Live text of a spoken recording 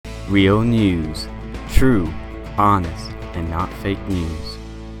Real news. True, honest, and not fake news.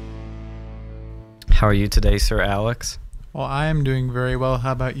 How are you today, Sir Alex? Well, I am doing very well.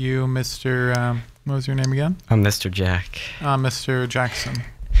 How about you, Mr. What was your name again? I'm Mr. Jack. Mr. Jackson.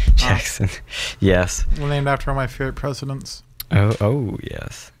 Jackson. Yes. Well, named after one of my favorite presidents. Oh,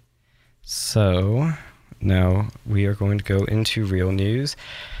 yes. So, now we are going to go into real news.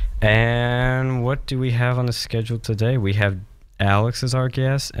 And what do we have on the schedule today? We have Alex as our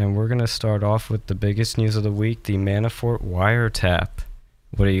guest, and we're going to start off with the biggest news of the week, the Manafort wiretap.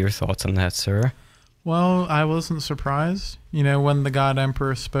 What are your thoughts on that, sir? Well, I wasn't surprised. You know, when the God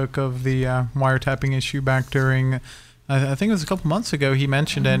Emperor spoke of the wiretapping issue back during, I think it was a couple months ago, he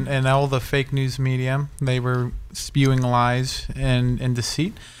mentioned it, and all the fake news media, they were spewing lies and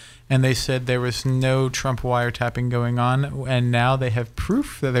deceit. And they said there was no Trump wiretapping going on, and now they have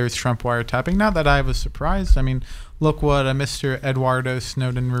proof that there's Trump wiretapping. Not that I was surprised. I mean, look what Mr. Eduardo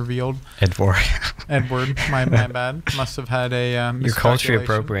Snowden revealed. Edward, my bad. Must have had a You're culturally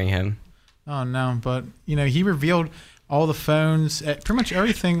appropriating him. Oh, no. But, you know, he revealed all the phones, pretty much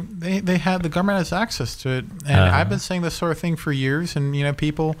everything. They had, the government has access to it. And I've been saying this sort of thing for years, and, you know,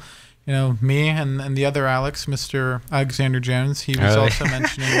 people... You know, me and the other Alex, Mr. Alexander Jones, he was also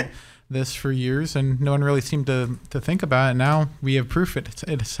mentioning this for years, and no one really seemed to think about it. Now we have proof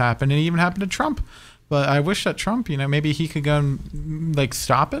it's happened, and it even happened to Trump. But I wish that Trump, you know, maybe he could go and, like,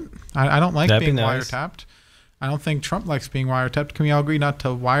 stop it. I don't like being wiretapped. I don't think Trump likes being wiretapped. Can we all agree not to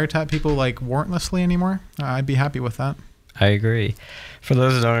wiretap people, like, warrantlessly anymore? I'd be happy with that. I agree. For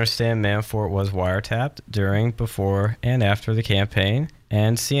those that don't understand, Manafort was wiretapped during, before, and after the campaign.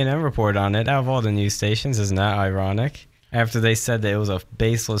 And CNN reported on it out of all the news stations. Isn't that ironic? After they said that it was a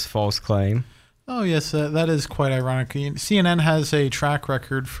baseless false claim. Oh, yes, that is quite ironic. CNN has a track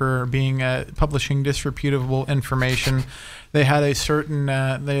record for being publishing disreputable information. They had a certain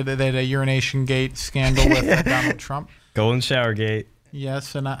they had a urination gate scandal with Donald Trump. Golden shower gate.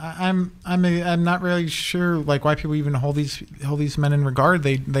 Yes, and I'm not really sure like why people even hold these men in regard.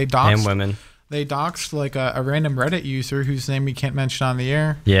 They doxed and women. They doxed like a random Reddit user whose name we can't mention on the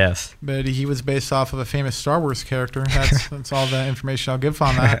air. Yes. But he was based off of a famous Star Wars character. That's all the information I'll give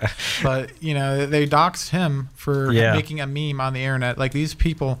on that. But, you know, they doxed him for making a meme on the internet. Like, these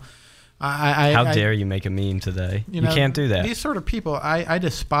people... How dare you make a meme today? You can't do that. These sort of people, I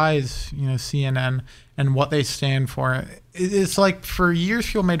despise, you know, CNN and what they stand for. It's like for years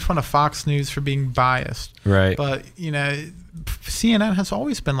people made fun of Fox News for being biased. Right. But, you know... CNN has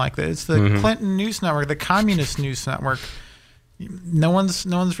always been like that. It's the Clinton News Network, the Communist News Network. No one's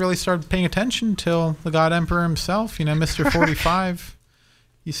really started paying attention until the God Emperor himself, you know, Mr. 45.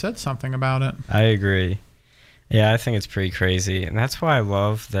 He said something about it. I agree. Yeah, I think it's pretty crazy. And that's why I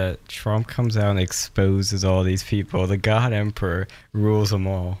love that Trump comes out and exposes all these people. The God Emperor rules them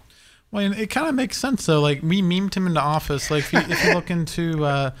all. Well, it kind of makes sense, though. Like, we memed him into office. Like, if you look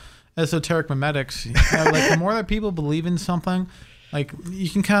into... esoteric memetics, you know, like the more that people believe in something, like you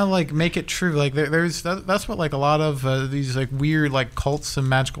can kind of like make it true. Like that's what like a lot of these like weird like cults and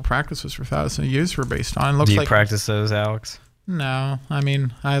magical practices for thousands of years were based on. It looks Do you like, practice those, Alex? No, I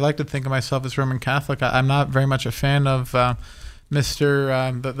mean I like to think of myself as Roman Catholic. I'm not very much a fan of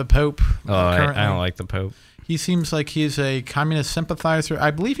Mr. The Pope. Oh, I don't like the Pope. He seems like he's a communist sympathizer.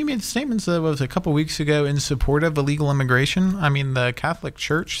 I believe he made statements that was a couple weeks ago in support of illegal immigration. I mean, the Catholic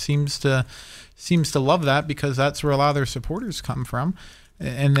Church seems to love that because that's where a lot of their supporters come from,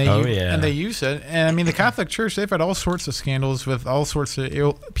 and they use it. And I mean, the Catholic Church, they've had all sorts of scandals with all sorts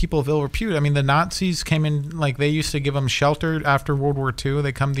of people of ill repute. I mean, the Nazis came in, like they used to give them shelter after World War II.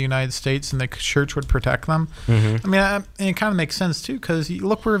 They come to the United States, and the church would protect them. I mean, and it kind of makes sense too because you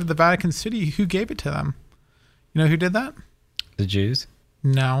look where the Vatican City, who gave it to them. You know who did that? The Jews?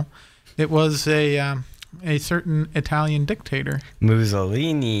 No. It was a certain Italian dictator.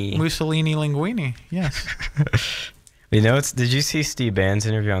 Mussolini Linguini, yes. You know, did you see Steve Bannon's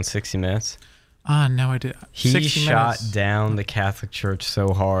interview on 60 Minutes? No, I did. He shot down the Catholic Church so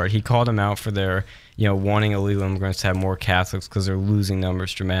hard. He called them out for their, you know, wanting illegal immigrants to have more Catholics because they're losing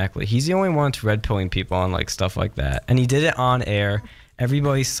numbers dramatically. He's the only one to red-pilling people on, like, stuff like that. And he did it on air.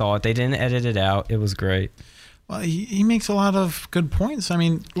 Everybody saw it. They didn't edit it out. It was great. Well, he makes a lot of good points. I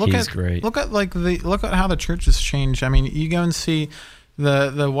mean, look at how the church has changed. I mean, you go and see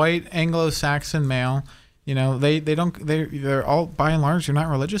the white Anglo-Saxon male. You know, they're all by and large they're not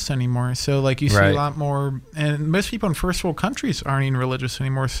religious anymore. So like you see a lot more, and most people in first world countries aren't even religious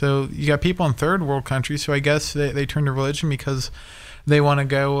anymore. So you got people in third world countries who I guess they turn to religion because they want to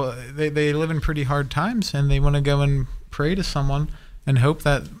go. They live in pretty hard times and they want to go and pray to someone and hope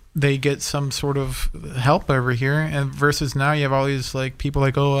that they get some sort of help over here, and versus now you have all these like people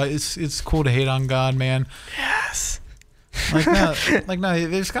like, oh, it's cool to hate on God, man. Yes. Like no,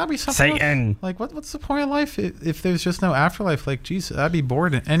 there's gotta be something. Satan. Like what's the point of life if there's just no afterlife? Like Jesus, I'd be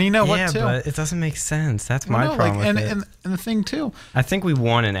bored. And you know what too? Yeah, but it doesn't make sense. That's my no, problem like, with it. And the thing too. I think we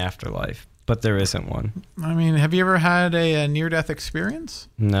want an afterlife, but there isn't one. I mean, have you ever had a near-death experience?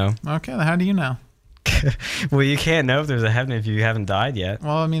 No. Okay, how do you know? Well, you can't know if there's a heaven if you haven't died yet.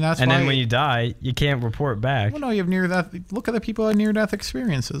 Well, I mean, that's and why. then when you die, you can't report back. Well, no, you have near-death. Look at the people who have near-death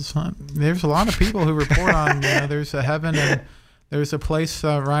experiences. There's a lot of people who report on, there's a heaven and there's a place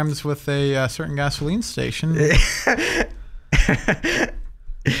rhymes with a certain gasoline station. I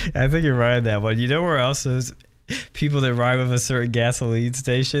think you're right on that one. You know where else those people that rhyme with a certain gasoline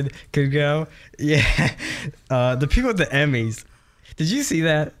station could go? Yeah. The people at the Emmys. Did you see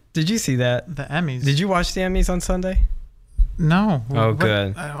that? The Emmys. Did you watch the Emmys on Sunday? No. Oh,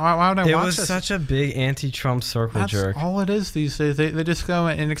 good. Why would I it watch was this? such a big anti-Trump circle jerk. That's all it is these days. They just go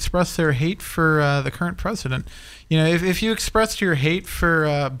and express their hate for the current president. If you expressed your hate for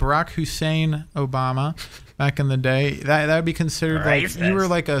Barack Hussein Obama back in the day, that would be considered Racist. like you were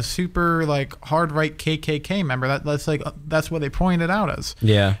like a super like hard right KKK member. That's what they pointed out as.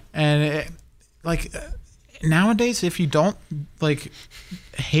 Yeah. And nowadays, if you don't like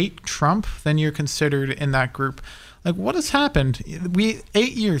hate Trump, then you're considered in that group. Like, what has happened?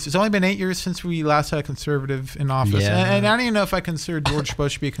 8 years. It's only been 8 years since we last had a conservative in office, Yeah. and I don't even know if I consider George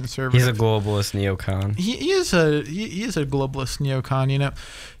Bush to be a conservative. He's a globalist neocon. He is a globalist neocon.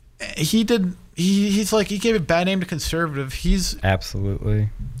 He gave a bad name to conservative. He's Absolutely.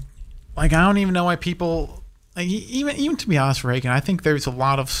 like, I don't even know why people. Like, even to be honest, Reagan, I think there's a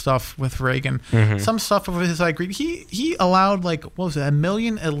lot of stuff with Reagan. Mm-hmm. Some stuff of his I agree. He allowed like what was it, 1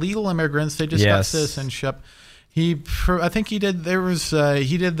 million illegal immigrants. They just got Yes. citizenship. I think he did.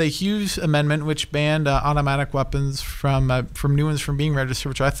 He did the Hughes Amendment, which banned automatic weapons from new ones from being registered,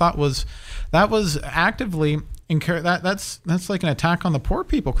 which I thought was actively that's like an attack on the poor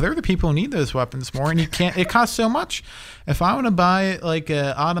people, because they're the people who need those weapons more, and you can't. It costs so much. If I want to buy like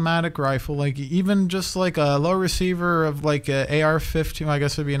an automatic rifle, like even just like a low receiver of like a AR-15, I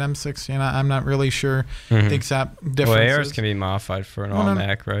guess it'd be an M16. I'm not really sure the exact difference. Well, ARs can be modified for an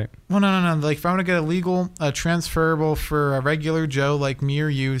automatic, right? Well, no. Like if I want to get a legal, transferable for a regular Joe like me or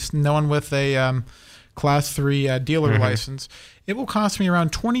you, no one with a Class 3 dealer license, it will cost me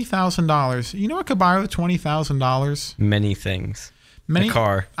around $20,000. You know what I could buy with $20,000? Many things. A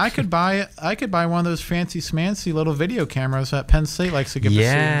car. I could buy one of those fancy smancy little video cameras that Penn State likes to give the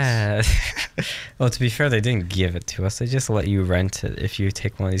students. Yeah. Well, to be fair, they didn't give it to us. They just let you rent it if you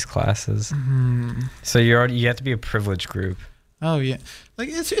take one of these classes. So you have to be a privileged group. Oh yeah, like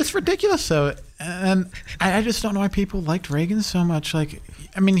it's ridiculous though, and I just don't know why people liked Reagan so much. Like,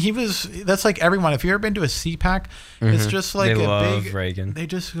 I mean, that's like everyone. If you ever been to a CPAC, it's just like they a love big Reagan. They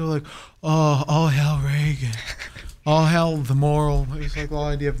just go like, oh, all hell Reagan, all hell the moral. It's like the whole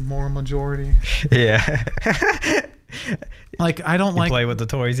idea of moral majority. Yeah. Like I don't you like play with the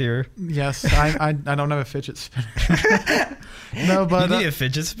toys here. Yes, I don't have a fidget spinner. No, but you need a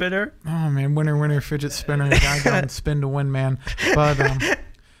fidget spinner. Oh man, winner fidget spinner. I go and spin to win, man. But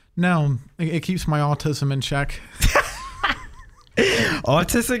no, it keeps my autism in check.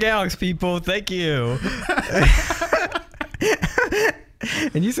 Autistic Alex, people, thank you.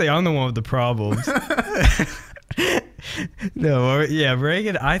 And you say I'm the one with the problems. No, yeah,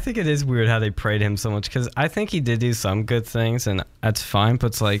 Reagan, I think it is weird how they prayed him so much, because I think he did do some good things, and that's fine, but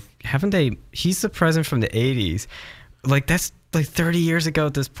it's like, he's the president from the 80s. Like, that's like 30 years ago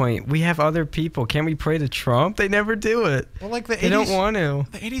at this point. We have other people. Can't we pray to Trump? They never do it. Well, like the 80s, they don't want to.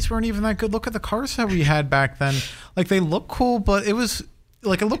 The 80s weren't even that good. Look at the cars that we had back then. Like, they look cool, but it was,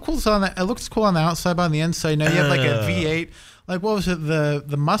 like, it looks cool on the outside, but on the inside, now you have like a V8. Like, what was it?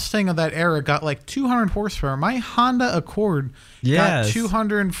 The Mustang of that era got like 200 horsepower. My Honda Accord got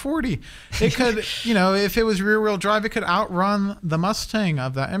 240. It could, if it was rear-wheel drive, it could outrun the Mustang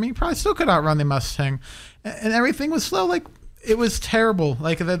of that. I mean, you probably still could outrun the Mustang. And everything was slow. Like, it was terrible.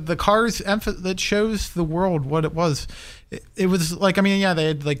 Like, the cars that shows the world what it was. It was like, I mean, yeah, they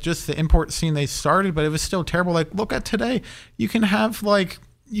had like just the import scene they started, but it was still terrible. Like, look at today. You can have like...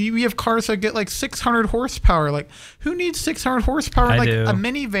 You have cars that get like 600 horsepower. Like, who needs 600 horsepower? Like a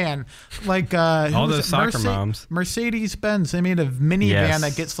minivan. Like all those soccer moms. Mercedes-Benz. They made a minivan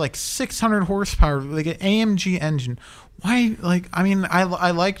that gets like 600 horsepower, like an AMG engine. Why? Like, I mean,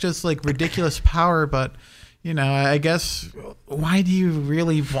 I like just like ridiculous power, but I guess why do you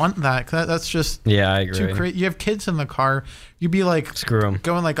really want that? 'Cause that's just I agree. too crazy. You have kids in the car. You'd be like, screw them,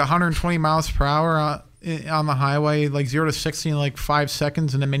 going like 120 miles per hour on the highway, like 0 to 60 in like 5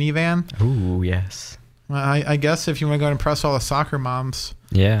 seconds in a minivan. Ooh, yes. I guess if you want to go and impress all the soccer moms.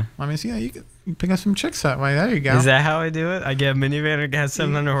 Yeah. I mean, so, yeah, you can pick up some chicks that way. There you go. Is that how I do it? I get a minivan that has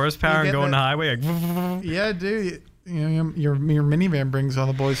 700 horsepower and get go on the that- highway like. Yeah, dude. You know, your minivan brings all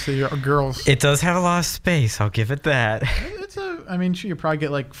the boys to your girls. It does have a lot of space. I'll give it that. I mean, sure, you probably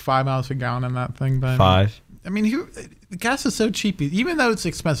get like 5 miles a gallon in that thing, but 5. I mean, the gas is so cheap, even though it's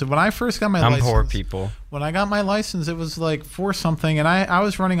expensive. When I first got my I'm license, poor people. when I got my license, it was like 4 something, and I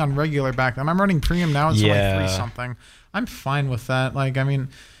was running on regular back then. I'm running premium now. It's Yeah. only 3 something. I'm fine with that. Like, I mean,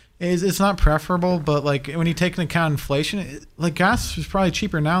 it's not preferable, but like when you take into account inflation, like gas is probably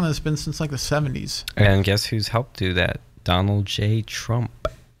cheaper now than it's been since like the 70s. And guess who's helped do that? Donald J. Trump.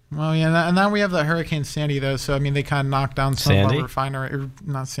 Well, yeah, and now we have the Hurricane Sandy though, so I mean they kind of knocked down some of Sandy? our refinery, or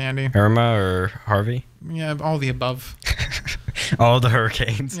not Sandy. Irma or Harvey? Yeah, all the above. All the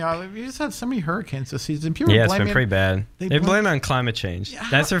hurricanes. Yeah, we just had so many hurricanes this season. People Yeah, it's blame been pretty bad. they They blame- blame it on climate change. Yeah,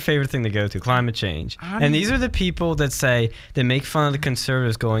 That's their favorite thing to go to, climate change. How do And you- these are the people that say, that make fun of the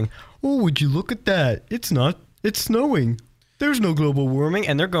conservatives going, oh, would you look at that? It's not, it's snowing. There's no global warming.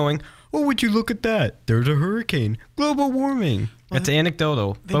 And they're going, oh, would you look at that? There's a hurricane. Global warming. Well, That's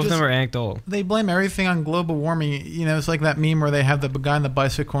anecdotal. they Both of them just- are anecdotal. They blame everything on global warming. You know, it's like that meme where they have the guy on the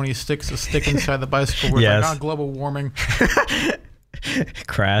bicycle and he sticks a stick inside the bicycle. Where Yes. it's like, oh, global warming.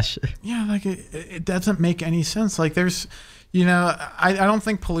 Crash. Yeah, like it doesn't make any sense. Like there's, you know, I don't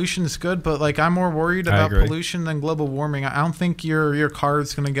think pollution is good, but like I'm more worried I about agree. pollution than global warming. I don't think your car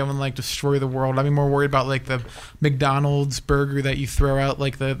is gonna go and like destroy the world. I'd be more worried about like the McDonald's burger that you throw out,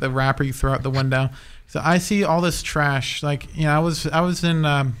 like the wrapper you throw out the window. So I see all this trash. Like, you know, I was in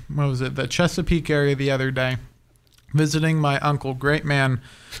what was it, the Chesapeake area the other day, visiting my uncle, great man.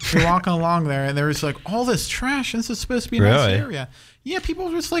 We're walking along there, and there was like all this trash. And this is supposed to be a nice Really? area. Yeah, people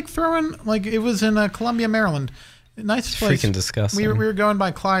were just like throwing, like it was in Columbia, Maryland. Nice It's place. freaking disgusting. We were going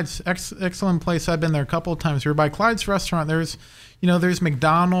by Clyde's, excellent place. I've been there a couple of times. We were by Clyde's restaurant. There's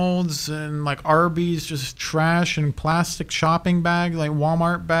McDonald's and like Arby's, just trash and plastic shopping bags, like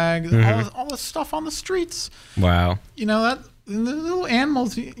Walmart bags, all this stuff on the streets. Wow. You know that. And the little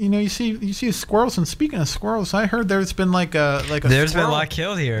animals, you know, you see squirrels. And speaking of squirrels, I heard there's been like a There's been a squirrel- lot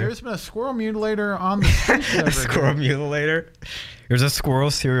killed here. There's been a squirrel mutilator on the streets over A squirrel here. mutilator. There's a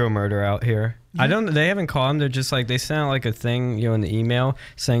squirrel serial murder out here. They haven't caught them. They're just like, they sent out like a thing, you know, in the email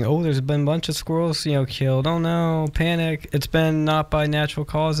saying, oh, there's been a bunch of squirrels, you know, killed. Oh no, panic. It's been not by natural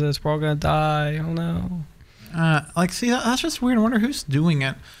causes. We're all going to die. Oh no. Like, see, that's just weird. I wonder who's doing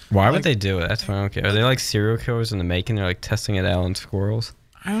it. Why Like- would they do it? That's why I don't care. Are they like serial killers in the making? They're like testing it out on squirrels?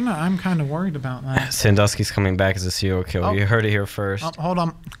 I don't know. I'm kind of worried about that. Sandusky's coming back as a serial killer. Oh. You heard it here first. Hold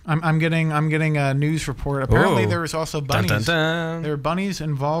on. I'm getting a news report. Apparently, Ooh. there was also Dun, bunnies. dun, dun. There were bunnies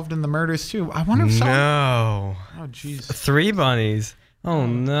involved in the murders too. I wonder if someone. No. Oh, jeez. 3 bunnies. Oh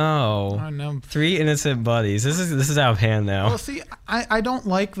no. I don't know. 3 innocent buddies. This is out of hand now. Well, see, I don't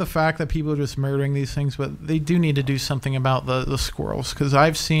like the fact that people are just murdering these things, but they do need to do something about the squirrels, because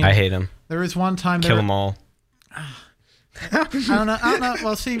I've seen. I hate them. There was one time. Kill them all. I don't know.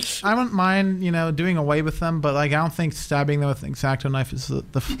 Well, see, I wouldn't mind, you know, doing away with them, but like I don't think stabbing them with an X-Acto knife is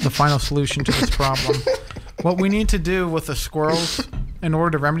the final solution to this problem. What we need to do with the squirrels, in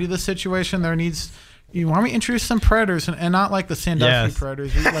order to remedy the situation, you want me to introduce some predators and not like the Sandusky Yes.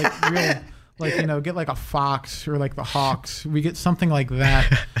 predators. We, like real, like, you know, get like a fox or like the hawks. We get something like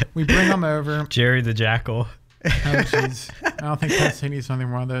that. We bring them over. Jerry the Jackal. Oh jeez, I don't think Pennsylvania needs something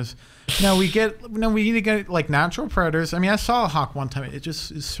wrong with those. No, we need to get like natural predators. I mean, I saw a hawk one time. It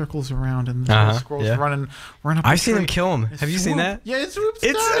circles around and the little squirrels yeah. running up. I've the seen them tree. kill them. It Have you seen swoop- that? Yeah, it swoops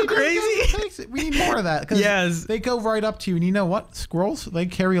It's down. so It goes crazy. down and takes it. We need more of that. 'Cause Yes. they go right up to you, and you know what? Squirrels, they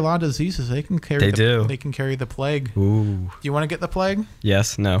carry a lot of diseases. They can carry. They do. They can carry the plague. Ooh. Do you want to get the plague?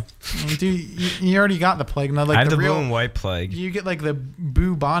 Yes. No. You already got the plague. No, like I have the real, blue and white plague. You get like the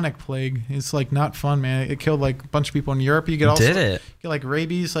bubonic plague. It's like not fun, man. It killed like a bunch of people in Europe. You get also Did it? get like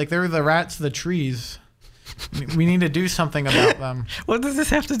rabies. Like they're the rats of the trees. We need to do something about them. What does this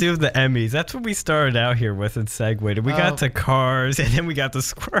have to do with the Emmys? That's what we started out here with and segued. We Oh. got to cars and then we got the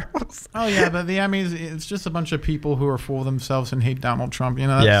squirrels. Oh yeah, but the Emmys, it's just a bunch of people who are full of themselves and hate Donald Trump. You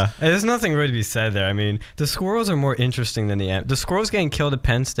know. Yeah, there's nothing really to be said there. I mean, the squirrels are more interesting than the squirrels getting killed at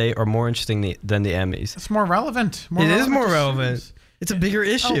Penn State are more interesting than the Emmys. It's more relevant. It is more to relevant. students. It's a bigger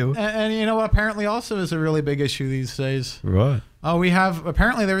issue. And you know what? Apparently, also is a really big issue these days. What? Oh, we have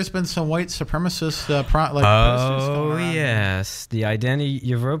apparently there's been some white supremacist posters Oh, going around. yes. The Identity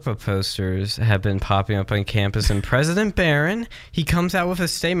Europa posters have been popping up on campus. And President Barron, he comes out with a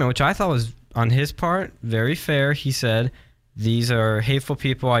statement, which I thought was, on his part, very fair. He said, These are hateful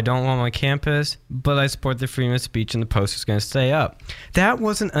people I don't want on my campus, but I support the freedom of speech and the poster's going to stay up. That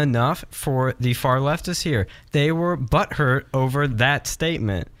wasn't enough for the far leftists here. They were butthurt over that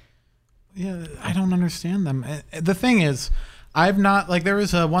statement. Yeah, I don't understand them. The thing is, I've not, like, there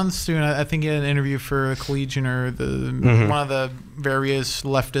was one student, I think he had an interview for Collegian or one of the various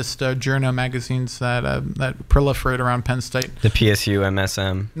leftist journal magazines that proliferate around Penn State. The PSU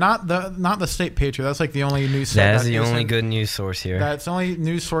MSM. Not the State Patriot. That's like the only news site. That is the only good news source here. That's the only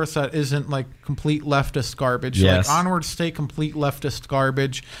news source that isn't like complete leftist garbage. Yes. Like Onward State, complete leftist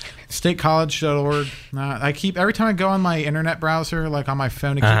garbage. StateCollege.org. I keep, every time I go on my internet browser, like on my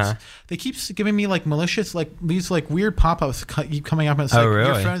phone, they keep giving me like malicious, like these like weird pop-ups keep coming up, and it's like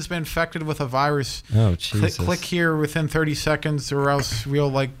your phone's been infected with a virus. Oh, Jesus. Click here within 30 seconds, or else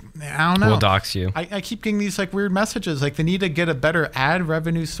we'll like, I don't know. We'll dox you. I keep getting these like weird messages. Like they need to get a better ad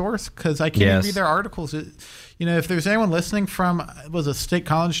revenue source because I can't even read their articles. You know, if there's anyone listening from, was it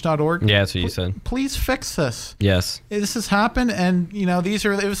statecollege.org? Yeah, that's what you said. Please fix this. Yes. This has happened, and you know, it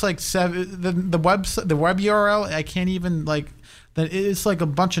was like the web URL. I can't even like that. It's like a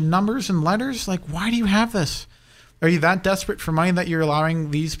bunch of numbers and letters. Like, why do you have this? Are you that desperate for money that you're allowing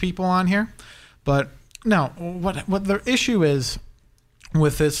these people on here? But no, what the issue is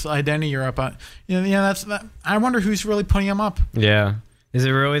with this Identity Europe, I wonder who's really putting them up. Yeah. Is it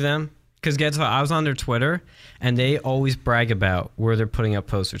really them? Because guess what? I was on their Twitter, and they always brag about where they're putting up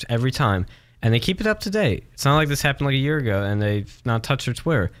posters every time. And they keep it up to date. It's not like this happened like a year ago, and they've not touched their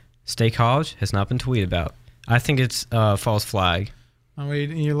Twitter. State College has not been tweeted about. I think it's false flag. Oh, wait,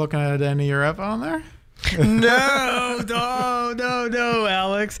 you're looking at Identity Europe on there? No,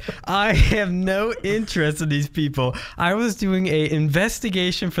 Alex. I have no interest in these people. I was doing an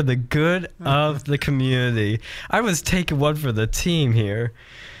investigation for the good of the community. I was taking one for the team here.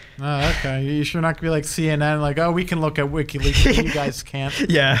 Oh, okay. You sure not going to be like CNN, like, oh, we can look at WikiLeaks, but you guys can't.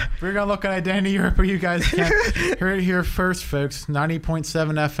 Yeah. We're going to look at Identity Europe, but you guys can't. Heard it here first, folks. 90.7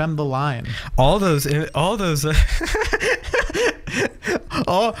 FM, The Lion. All those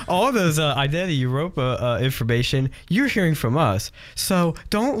Identity Europa information you're hearing from us. So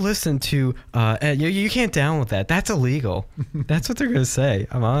don't listen to you can't download that. That's illegal. That's what they're gonna say.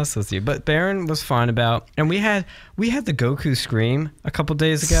 I'm honest with you. But Barron was fine about, and we had the Goku scream a couple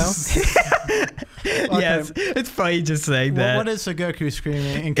days ago. Okay. Yes, it's funny just saying that. What is the Goku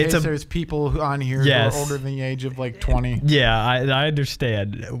screaming? In case there's people on here who are older than the age of like 20. Yeah, I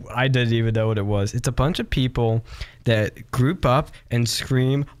understand. I didn't even know what it was. It's a bunch of people that group up and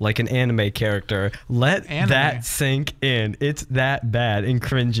scream like an anime character. Let that sink in. It's that bad and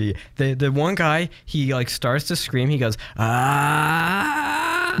cringy. The one guy, he like starts to scream. He goes,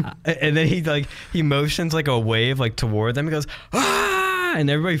 ah, and then he motions like a wave like toward them. He goes, ah, and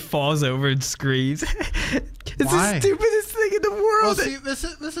everybody falls over and screams. It's the stupidest thing in the world. Well, see,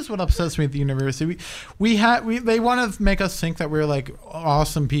 this is what upsets me at the university. They want to make us think that we're like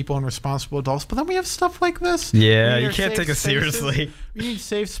awesome people and responsible adults, but then we have stuff like this. Yeah, you can't take us seriously. We need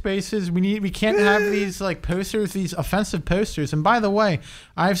safe spaces. We can't have these like posters, these offensive posters. And by the way,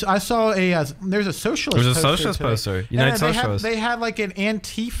 I saw there's a socialist. There's a socialist poster. United Socialists. They had like an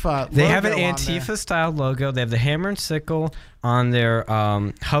Antifa. They have an Antifa style logo. They have the hammer and sickle on their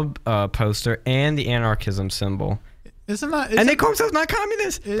hub poster and the anarchism symbol. And they call themselves not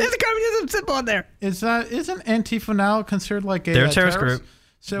communist. There's a communism symbol on there. Isn't Antifa now considered like a terrorist group?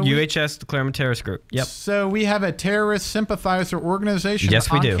 So UHS declared a terrorist group. Yep. So we have a terrorist sympathizer organization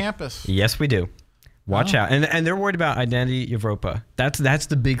on campus. Yes, we do. Watch out. And they're worried about Identity Europa. That's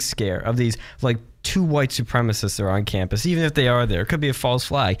the big scare of these like two white supremacists that are on campus. Even if they are there, it could be a false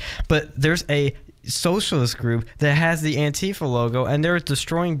flag. But there's a socialist group that has the Antifa logo, and they're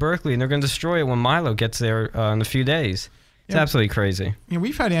destroying Berkeley, and they're going to destroy it when Milo gets there in a few days. It's absolutely crazy. Yeah,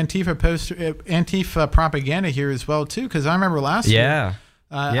 we've had Antifa propaganda here as well too, because I remember last year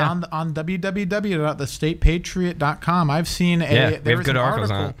on www.thestatepatriot.com, I've seen we have good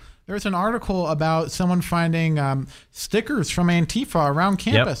articles on it. There's an article about someone finding stickers from Antifa around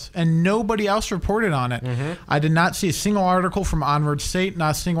campus, and nobody else reported on it. Mm-hmm. I did not see a single article from Onward State,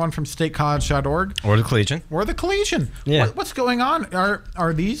 not a single one from statecollege.org. Or the Collegian. Yeah. What's going on?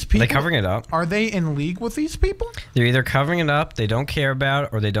 Are these people... Are they covering it up? Are they in league with these people? They're either covering it up, they don't care about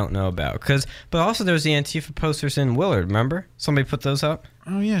it, or they don't know about it. But also there's the Antifa posters in Willard, remember? Somebody put those up?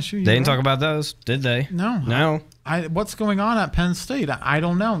 Oh, yeah, sure. They didn't talk about those, did they? No. What's going on at Penn State? I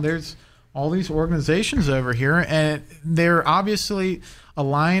don't know. There's all these organizations over here, and they're obviously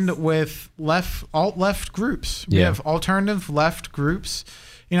aligned with alt-left groups. We have alternative left groups.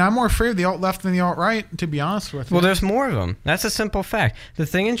 You know, I'm more afraid of the alt-left than the alt-right, to be honest with you. Well, there's more of them. That's a simple fact. The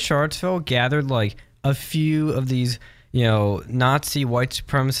thing in Charlottesville gathered like a few of these Nazi white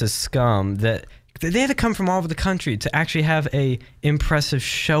supremacist scum that they had to come from all over the country to actually have a impressive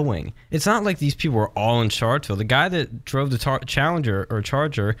showing. It's not like these people were all in Charlottesville. The guy that drove the Challenger or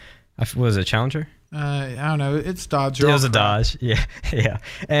Charger, was it Challenger? I don't know. It's Dodge. It was a Dodge. Yeah, yeah.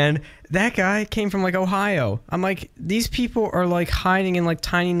 And that guy came from like Ohio. I'm like, these people are like hiding in like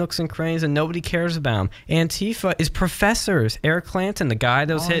tiny nooks and crannies, and nobody cares about them. Antifa is professors. Eric Clanton, the guy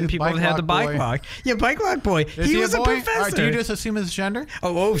that was hitting people that had the bike lock. Yeah, bike lock boy. He was a professor. Do you just assume his gender?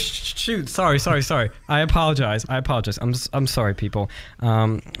 Oh, shoot. Sorry. I apologize. I'm sorry, people.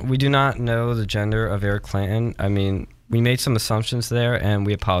 We do not know the gender of Eric Clanton. I mean, we made some assumptions there, and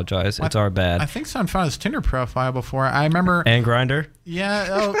we apologize. It's our bad. I think someone found his Tinder profile before. I remember. And Grindr.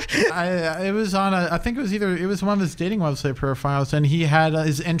 Yeah. It was on I think it was one of his dating website profiles, and he had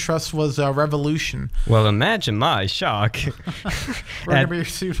his interest was revolution. Well, imagine my shock. We're gonna be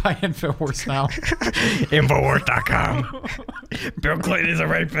sued by Infowars now. Infowars.com. Bill Clinton is a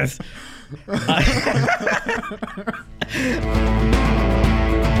rapist.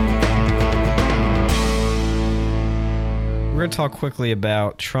 We're going to talk quickly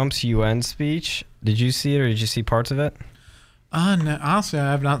about Trump's UN speech. Did you see it, or did you see parts of it? No, honestly, I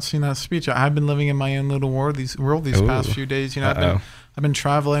have not seen that speech. I've been living in my own little world these past few days. I've been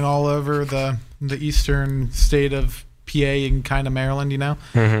traveling all over the eastern state of PA and kind of Maryland.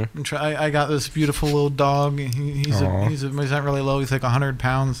 Mm-hmm. I got this beautiful little dog. He's not really low. He's like 100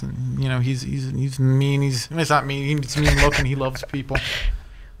 pounds, and he's mean. He's not mean. He's mean looking. He loves people.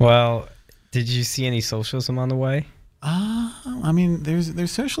 Well, did you see any socialism on the way? I mean,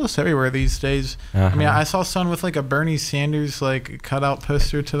 there's socialists everywhere these days. I mean, I saw someone with like a Bernie Sanders like cutout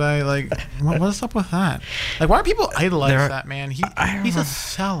poster today. Like, what's up with that? Like, why do people idolize that man? He's a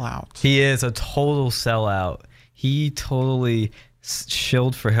sellout. He is a total sellout. He totally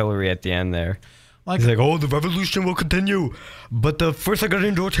shilled for Hillary at the end there. He's like, the revolution will continue. But first I got to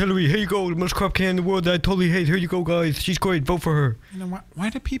endorse Hillary. Here you go. The most corrupt can in the world that I totally hate. Here you go, guys. She's great. Vote for her. Why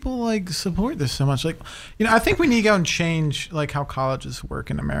do people like support this so much? Like, I think we need to go and change like how colleges work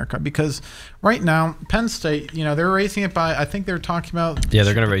in America, because right now Penn State, they're raising it by, I think they're talking about. Yeah,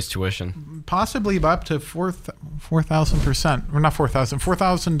 they're going to raise tuition. Possibly by up to 4,000%. Or not 4,000.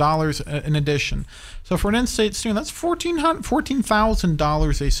 $4,000 in addition. So for an in-state student, that's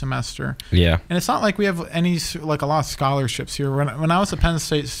 $14,000 a semester. Yeah. And it's not like we have a lot of scholarships here. When I was a Penn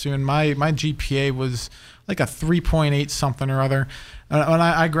State student, my GPA was like a 3.8 something or other. When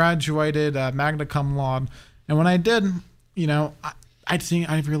I graduated magna cum laude, and when I did,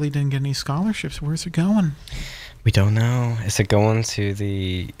 I really didn't get any scholarships. Where's it going? We don't know. Is it going to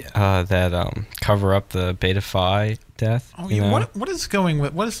the cover up the Beta Phi death? Oh, what is going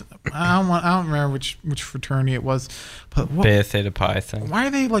with I don't remember which fraternity it was, but Beta Theta Pi thing. Why are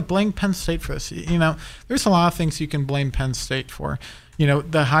they like blaming Penn State for this? There's a lot of things you can blame Penn State for.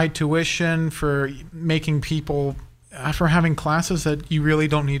 The high tuition, for making people for having classes that you really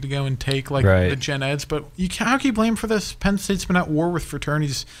don't need to go and take, like the gen eds. But how can you blame for this? Penn State's been at war with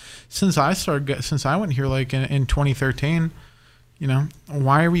fraternities since I went here, like in 2013.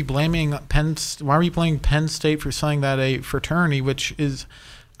 Why are we blaming Penn State for something that a fraternity, which is,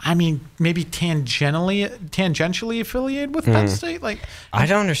 I mean, maybe tangentially affiliated with Penn State? Like, I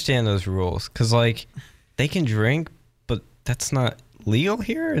don't understand those rules, because like they can drink, but that's not legal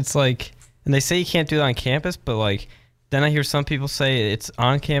here. It's like, and they say you can't do that on campus, but like, then I hear some people say it's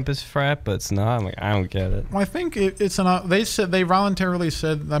on campus frat, but it's not. I'm like, I don't get it. Well, I think they voluntarily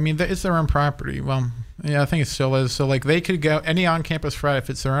said, I mean, it's their own property. Well, yeah, I think it still is. So like, they could go any on campus frat, if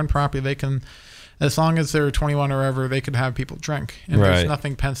it's their own property, they can, as long as they're 21 or over, they could have people drink. And there's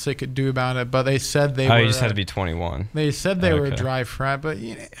nothing Penn State could do about it. But they said they were. You just had to be 21. They said they were a dry frat, but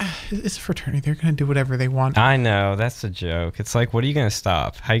it's a fraternity. They're going to do whatever they want. I know. That's a joke. It's like, what are you going to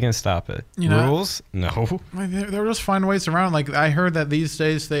stop? How are you going to stop it? Rules? No. They'll just find ways around. Like, I heard that these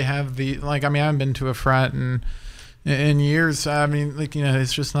days they have I haven't been to a frat in years. I mean,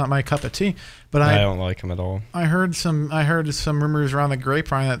 it's just not my cup of tea. But I don't like them at all. I heard some rumors around the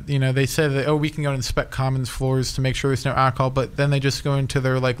grapevine that they said that we can go and inspect commons floors to make sure there's no alcohol, but then they just go into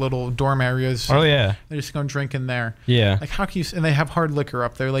their like little dorm areas. Oh yeah. They just go and drink in there. Yeah. Like, how can you? And they have hard liquor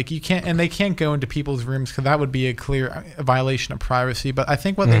up there. Like, you can't, and they can't go into people's rooms because that would be a clear violation of privacy. But I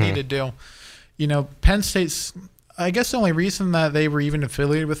think what they need to do, Penn State's. I guess the only reason that they were even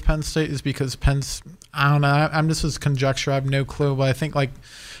affiliated with Penn State is because I don't know. This is conjecture. I have no clue. But I think like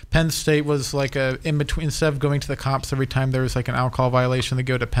Penn State was like in between. Instead of going to the cops every time there was like an alcohol violation, they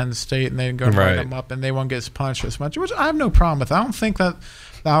go to Penn State and they go and write them up, and they won't get punished as much. Which I have no problem with. I don't think that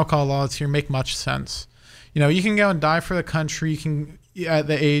the alcohol laws here make much sense. You can go and die for the country. at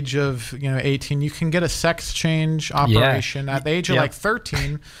the age of 18, you can get a sex change operation at the age of like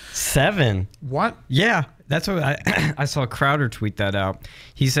 13. 7. What? Yeah, that's what I saw Crowder tweet that out.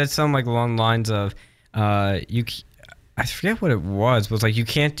 He said something like along the lines of, I forget what it was like you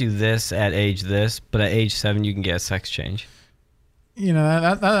can't do this at age this, but at age 7 you can get a sex change.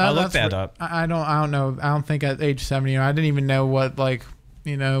 I'll look that up. I don't know. I don't think at age 7, I didn't even know what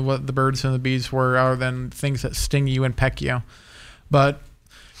what the birds and the bees were, other than things that sting you and peck you. But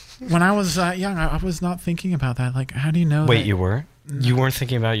when I was young, I was not thinking about that. Like, how do you know? Wait, you weren't? You weren't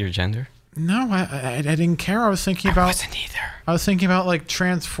thinking about your gender? No, I didn't care. I was thinking about. I wasn't either. I was thinking about like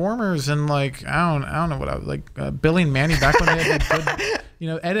Transformers and like I don't know what I was like Billy and Manny back when they had like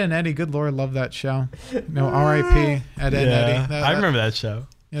good, Ed and Eddie. Good Lord, love that show. R.I.P. Ed and Eddie. I remember that show.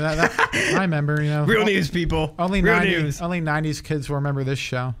 Yeah, I remember. Real news, people. Only Real 90s, news. only 90s kids will remember this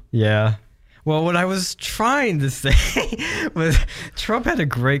show. Yeah. Well, what I was trying to say was Trump had a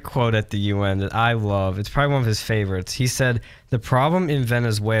great quote at the UN that I love. It's probably one of his favorites. He said, "The problem in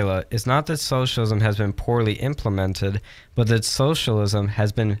Venezuela is not that socialism has been poorly implemented, but that socialism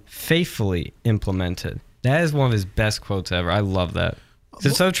has been faithfully implemented." That is one of his best quotes ever. I love that.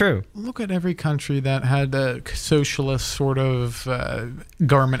 It's so true. Look at every country that had a socialist sort of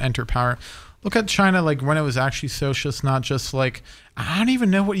government enter power. Look at China, like when it was actually socialist, not just like, I don't even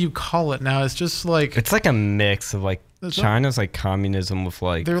know what you call it now. It's just like. It's like a mix of like China's like communism with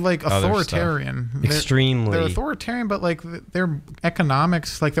like. They're like authoritarian. Extremely. They're authoritarian, but like their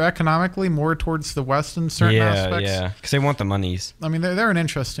economics, like they're economically more towards the West in certain aspects. Yeah, because they want the monies. I mean, they're an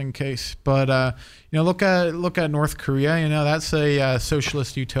interesting case, but look at North Korea. That's a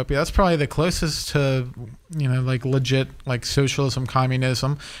socialist utopia. That's probably the closest to like legit like socialism,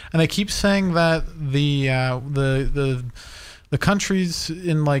 communism, and they keep saying that the countries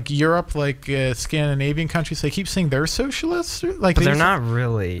in like Europe, like Scandinavian countries, they keep saying they're socialists. Like, but they're not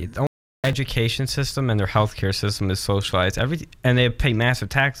really. The only education system and their healthcare system is socialized. And they pay massive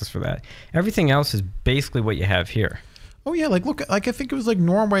taxes for that. Everything else is basically what you have here. Oh yeah, like look, like I think it was like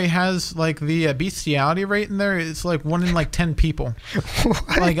Norway has like the bestiality rate in there. It's like 1 in like 10 people.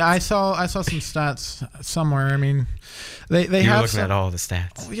 Like I saw some stats somewhere. I mean, they You're have looking at all the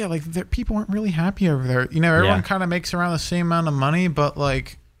stats. Oh yeah, like people aren't really happy over there. Everyone kind of makes around the same amount of money, but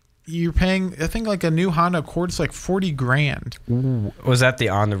like you're paying. I think like a new Honda Accord's like $40,000. Ooh. Was that the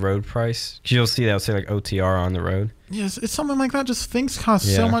on the road price? 'Cause you'll see that'll say like OTR on the road. Yes, it's something like that. Just things cost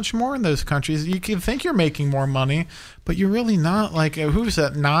so much more in those countries. You can think you're making more money, but you're really not. Like, who's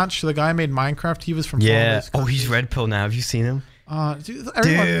that? Notch, the guy who made Minecraft. He was from Oh, he's red pill now. Have you seen him? Dude,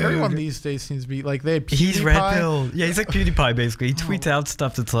 everyone these days seems to be like they. He's red pilled. Yeah, he's like PewDiePie basically. He tweets out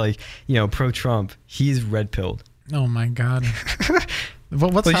stuff that's like pro Trump. He's red pilled. Oh my god.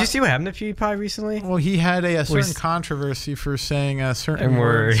 Did you see what happened to PewDiePie recently? Well, he had a certain controversy for saying certain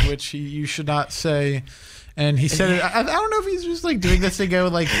words which you should not say. And he said it. I don't know if he's just like doing this to go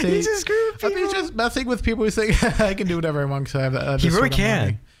like. He's just screwing people. I think he's just messing with people who say I can do whatever I want because I have that. He really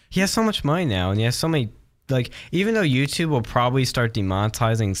can. He has so much money now, and he has so many. Like, even though YouTube will probably start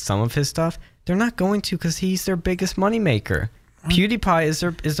demonetizing some of his stuff, they're not going to because he's their biggest moneymaker. PewDiePie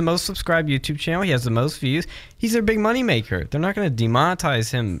is the most subscribed YouTube channel. He has the most views. He's their big moneymaker. They're not going to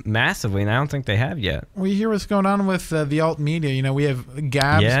demonetize him massively, and I don't think they have yet. We hear what's going on with the alt media. We have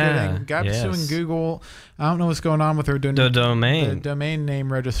Gab's suing Google. I don't know what's going on with the domain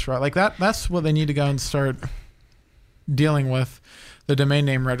name registrar. Like that's what they need to go and start dealing with. The domain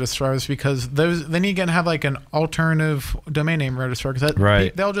name registrars, because they need to have like an alternative domain name registrar,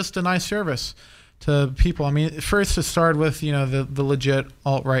 because they'll just deny service to people. I mean, first to start with, the legit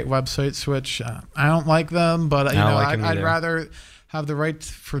alt-right websites, which I don't like them, but I'd rather have the right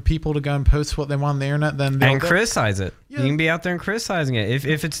for people to go and post what they want on the internet than criticize it. Yeah. You can be out there and criticizing it.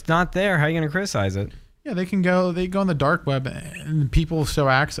 If it's not there, how are you going to criticize it? Yeah, they go on the dark web and people still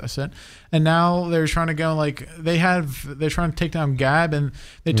access it. And now they're trying to go they're trying to take down Gab, and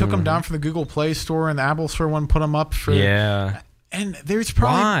they took them down from the Google Play Store, and the Apple Store one put them up for. Yeah. And there's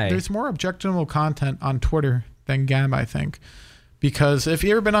more objectionable content on Twitter than Gab, I think. Because if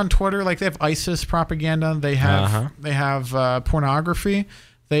you've ever been on Twitter, like they have ISIS propaganda, they have pornography,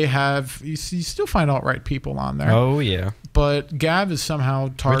 you still find alt-right people on there. Oh yeah. But Gab is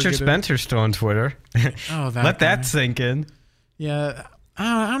somehow targeted. Richard Spencer's still on Twitter. Oh, Let that sink in. Yeah.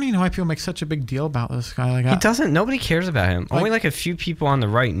 I don't even know why people make such a big deal about this guy. He doesn't. Nobody cares about him. Only like a few people on the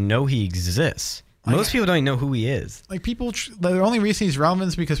right know he exists. Most people don't even know who he is. Like people, the only reason he's relevant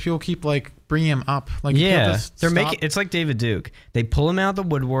is because people keep like bringing him up. Like Yeah, they're making. It's like David Duke. They pull him out of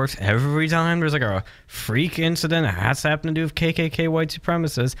the woodworks every time there's like a freak incident that has happened to do with KKK white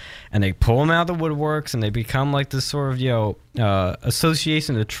supremacists, and they pull him out of the woodworks, and they become like this sort of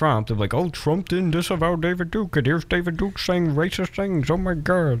association to Trump. They're like, oh, Trump didn't disavow David Duke, and here's David Duke saying racist things. Oh my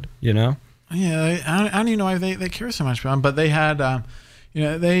God, Yeah, I don't even know why they care so much about him, but they had.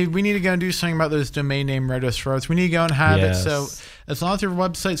 We need to go and do something about those domain name registrars. We need to go and have it. So as long as your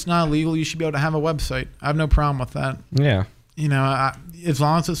website's not illegal, you should be able to have a website. I have no problem with that. Yeah. As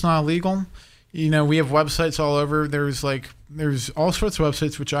long as it's not illegal, we have websites all over. There's all sorts of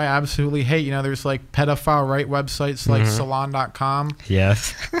websites, which I absolutely hate. There's like pedophile right websites like salon.com.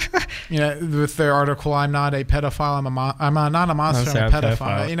 Yes. With their article, I'm not a pedophile. I'm not a monster. I'm a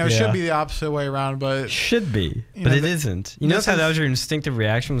pedophile. It should be the opposite way around, but should be, but it isn't. Notice how that was your instinctive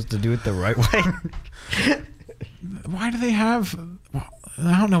reaction, was to do it the right way. Why do they have?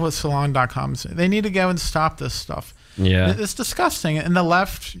 I don't know what salon.com is. They need to go and stop this stuff. Yeah, it's disgusting. And the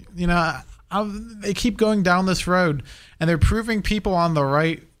left, they keep going down this road, and they're proving people on the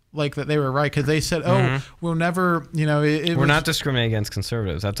right like that they were right, because they said, we'll never, we're not discriminating against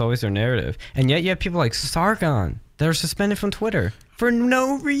conservatives. That's always their narrative. And yet you have people like Sargon that are suspended from Twitter for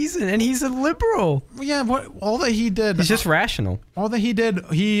no reason, and he's a liberal. Yeah, all that he did, he's just rational. All that he did,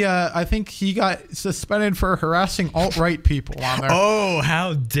 I think he got suspended for harassing alt-right people on there. Oh,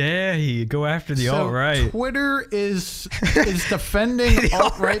 how dare he go after the alt-right? Twitter is defending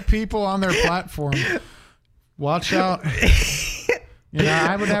alt-right people on their platform. Watch out.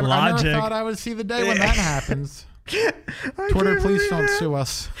 I never thought I would see the day when that happens. Twitter, please don't sue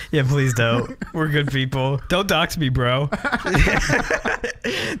us. Yeah, please don't. We're good people. Don't dox me, bro.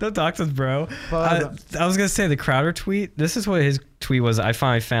 Don't dox us, bro. I was going to say the Crowder tweet. This is what his tweet was. I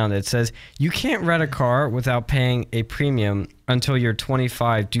finally found it. It says, you can't rent a car without paying a premium until you're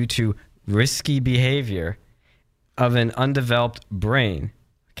 25 due to risky behavior of an undeveloped brain.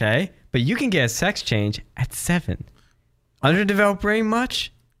 Okay? But you can get a sex change at 7. Underdeveloped brain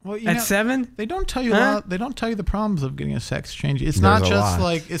much? Well, at 7? They don't tell you they don't tell you the problems of getting a sex change. It's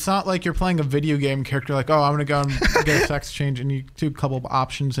not like you're playing a video game character like, oh, I'm gonna go and get a sex change, and you do a couple of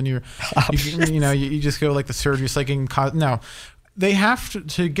options, and you just go like the surgery. It's like no, they have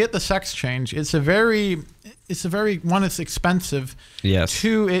to get the sex change. It's a very one. It's expensive. Yes.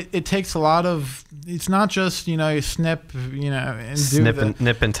 2, it takes a lot of. It's not just you snip and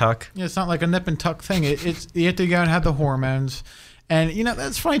nip and tuck. Yeah, it's not like a nip and tuck thing. It's you have to go and have the hormones. And,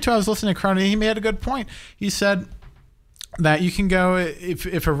 that's funny, too. I was listening to Cronin. He made a good point. He said that you can go,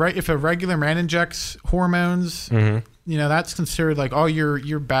 if a regular man injects hormones, that's considered like, oh,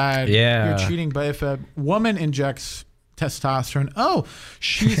 you're bad. Yeah. You're cheating. But if a woman injects testosterone, oh,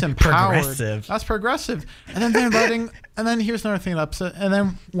 she's empowered. Progressive. That's progressive. And then here's another thing that upset. And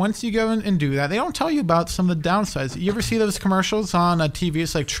then once you go and do that, they don't tell you about some of the downsides. You ever see those commercials on TV?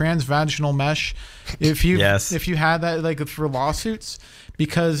 It's like transvaginal mesh. If you had that, like for lawsuits,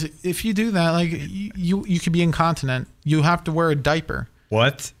 because if you do that, like you could be incontinent. You have to wear a diaper.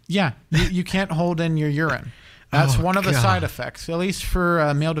 What? Yeah, you can't hold in your urine. That's one of the side effects, at least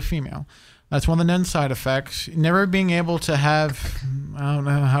for male to female. That's one of the known side effects. Never being able to have, I don't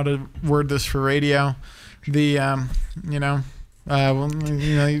know how to word this for radio, the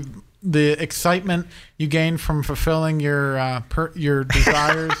the excitement you gain from fulfilling your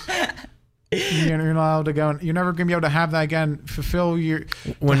desires. You're not allowed to go. You're never gonna be able to have that again. Fulfill your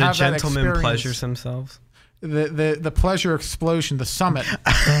when a gentleman pleasures themselves. The pleasure explosion, the summit.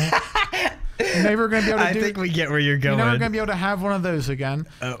 You're never going to be able to I think we get where you're going. You're never going to be able to have one of those again.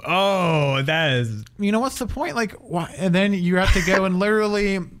 That is... what's the point? Like, why? And then you have to go and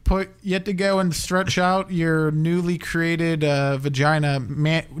literally you have to go and stretch out your newly created vagina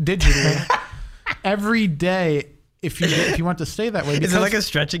digitally every day if you want to stay that way. Is it like a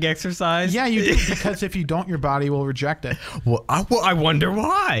stretching exercise? Yeah, you do, because if you don't, your body will reject it. Well, I wonder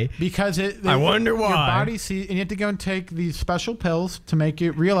why. Because I wonder why. Your body sees, and you have to go and take these special pills to make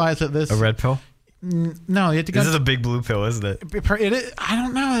you realize that this... A red pill? No, you have to go... This is a big blue pill, isn't it? I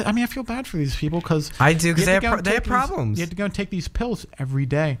don't know. I mean, I feel bad for these people because... I do, because they have problems. You have to go and take these pills every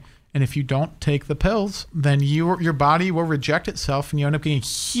day. And if you don't take the pills, then your body will reject itself, and you end up getting a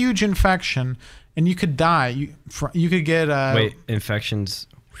huge infection, and you could die. You could get... Wait, infections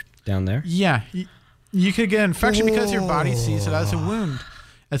down there? Yeah. You could get infection because your body sees it as a wound,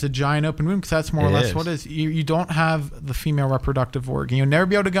 as a giant open wound, because that's more or less what it is. You don't have the female reproductive organ. You'll never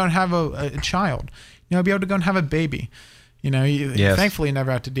be able to go and have a child. You'll never be able to go and have a baby. Thankfully you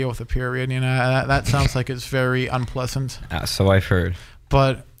never have to deal with a period. That sounds like it's very unpleasant. So I've heard.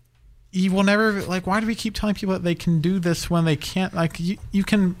 But... you will never, like, why do we keep telling people that they can do this when they can't? Like, you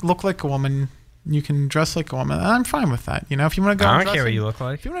can look like a woman, you can dress like a woman, and I'm fine with that. You know, if you want to go, I don't care what you look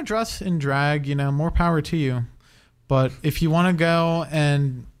like. If you want to dress in drag, you know, more power to you. But if you want to go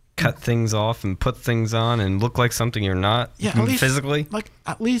and cut things off and put things on and look like something you're not, at least, physically, like,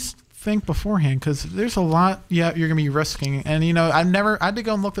 at least think beforehand, because there's a lot you're gonna be risking. And you know, I had to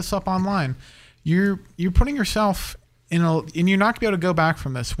go and look this up online. You're putting yourself and you're not gonna be able to go back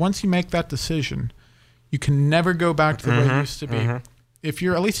from this. Once you make that decision, you can never go back to the way it used to be. If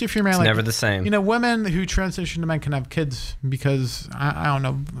you're man, it's like, never the same. You know, women who transition to men can have kids because I don't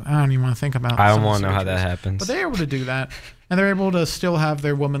know. I don't even want to think about. I don't want to know how that happens. But they're able to do that, and they're able to still have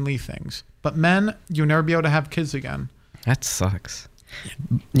their womanly things. But men, you'll never be able to have kids again. That sucks.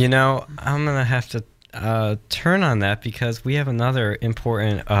 You know, I'm gonna have to turn on that because we have another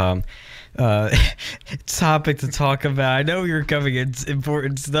important topic to talk about. I know we were covering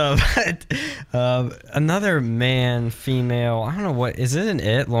important stuff, but another man, female, I don't know what is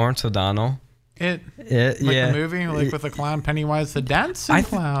it. Lawrence O'Donnell. Like yeah, the movie, like with the clown Pennywise, the dancing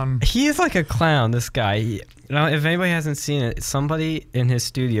clown. He is like a clown. This guy. If anybody hasn't seen it, somebody in his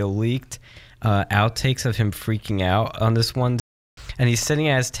studio leaked outtakes of him freaking out on this one, and he's sitting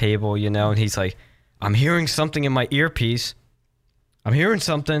at his table, you know, and he's like, "I'm hearing something in my earpiece. I'm hearing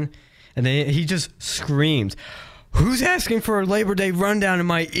something." And then he just screams, "Who's asking for a Labor Day rundown in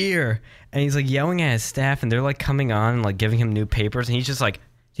my ear?" And he's like yelling at his staff, and they're like coming on and like giving him new papers. And he's just like,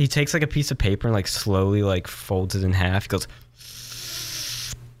 he takes like a piece of paper and like slowly like folds it in half. He goes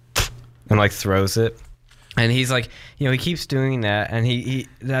and like throws it. And he's like, you know, he keeps doing that. And he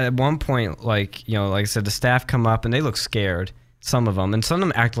at one point, like, you know, like I said, the staff come up and they look scared. Some of them, and some of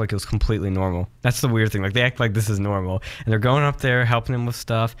them act like it was completely normal. That's the weird thing. Like they act like this is normal, and they're going up there helping him with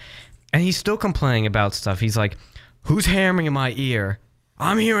stuff. And he's still complaining about stuff. He's like, "Who's hammering in my ear?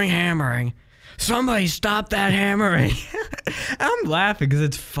 I'm hearing hammering. Somebody stop that hammering." I'm laughing because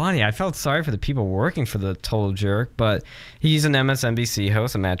it's funny. I felt sorry for the people working for the Total Jerk, but he's an MSNBC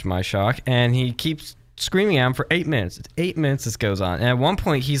host, Imagine My Shock, and he keeps screaming at him for 8 minutes. It's 8 minutes this goes on. And at one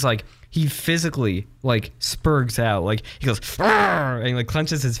point, he's like, he physically like spurgs out, like he goes and he like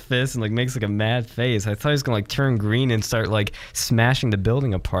clenches his fist and like makes like a mad face. I thought he was gonna like turn green and start like smashing the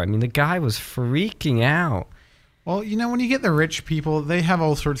building apart. I mean, the guy was freaking out. Well, you know, when you get the rich people, they have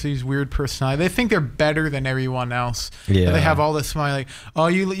all sorts of these weird personalities. They think they're better than everyone else. Yeah. They have all this money, like, oh,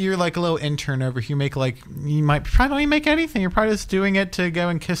 you're like a little intern over here. You might probably don't even make anything. You're probably just doing it to go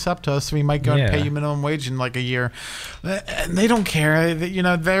and kiss up to us. So we might go and pay you minimum wage in like a year. And they don't care. You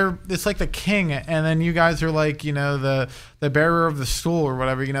know, it's like the king, and then you guys are like, you know, the bearer of the stool or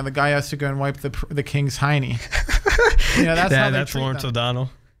whatever. You know, the guy has to go and wipe the king's hiney. You know, that's how they treat Lawrence them.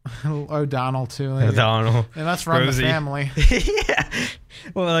 O'Donnell. O'Donnell too. O'Donnell. And let's run Rosie. the family. Yeah.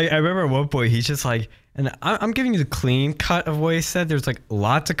 Well, like, I remember at one point he's just like, and I'm giving you the clean cut of what he said. There's like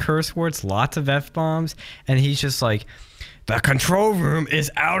lots of curse words, lots of F-bombs, and he's just like, "The control room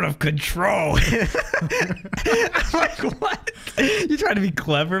is out of control." I'm like, what? You trying to be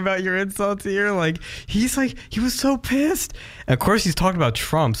clever about your insults here? Like, he was so pissed. And of course, he's talking about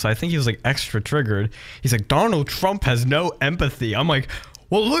Trump, so I think he was like extra triggered. He's like, "Donald Trump has no empathy." I'm like,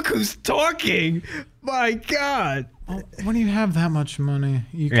 well, look who's talking. My God. Well, when you have that much money,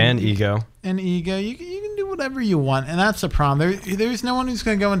 you ego, you can do whatever you want, and that's the problem. There's no one who's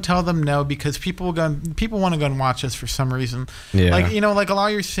going to go and tell them no, because people want to go and watch us for some reason. Yeah. Like, you know, like a lot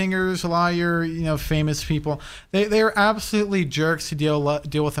of your singers, a lot of your, you know, famous people, they're absolutely jerks to deal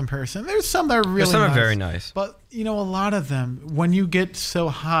with in person. There's some that are really some nice, are very nice, but you know, a lot of them, when you get so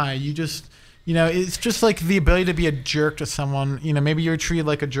high, you just. You know, it's just like the ability to be a jerk to someone. You know, maybe you're treated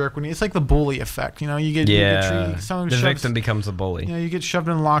like a jerk it's like the bully effect. You know, you get treated, the victim becomes a bully. You know, you get shoved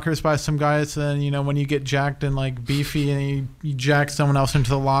in lockers by some guys, and you know, when you get jacked and like beefy, and you jack someone else into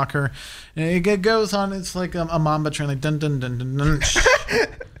the locker, and it goes on. It's like a Mamba train, like dun dun dun dun dun.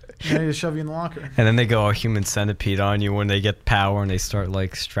 And they just shove you in the locker. And then they go all human centipede on you when they get power, and they start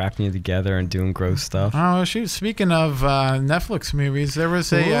like strapping you together and doing gross stuff. Oh shoot! Speaking of Netflix movies, there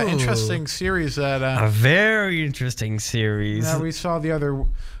was a interesting series that a very interesting series. Yeah, we saw the other.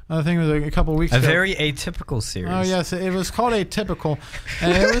 I think it was like a couple of weeks ago. A very atypical series. Oh yes, it was called Atypical,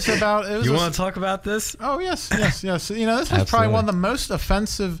 and it was about. You want to talk about this? Oh yes. You know, this is probably one of the most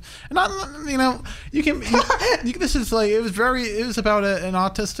offensive. Not, you know, this is like it was about an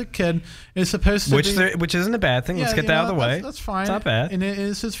autistic kid. It's supposed to which isn't a bad thing. Let's get that out of the way. That's fine. It's not bad. And it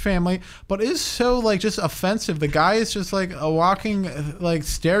is his family, but it is so like just offensive. The guy is just like a walking like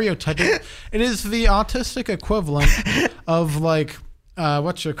stereotype. It is the autistic equivalent of like.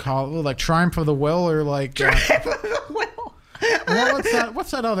 What you call it? Like Triumph of the Will, or like Triumph of the Will.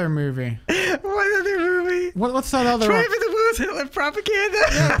 What's that other movie? What other movie? What's that other? Triumph of the Blues Hitler propaganda.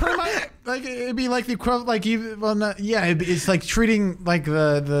 Yeah, pretty much. Like it'd be like the equivalent, like even well, not, yeah, it's like treating like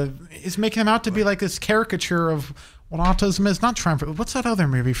it's making him out to be like this caricature of what autism is. Not Triumph. What's that other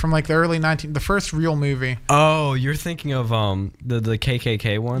movie from like the early the first real movie? Oh, you're thinking of the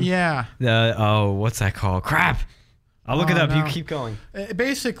KKK one? Yeah. What's that called? Crap. I'll look it up. No. You keep going.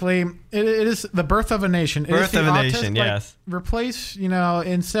 Basically, it is The Birth of a Nation. Birth of a Nation, yes. Replace,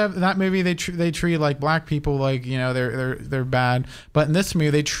 instead of that movie, they treat like black people like they're bad, but in this movie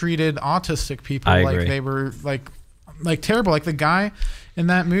they treated autistic people like they were like terrible. Like the guy in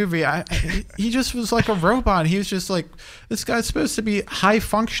that movie, he just was like a robot. He was just like, this guy's supposed to be high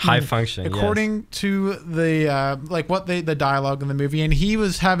functioning, according to the the dialogue in the movie, and he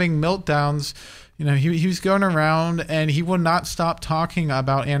was having meltdowns. He was going around and he would not stop talking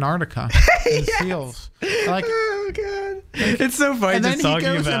about Antarctica and seals. Like, oh god, it's so funny. And then he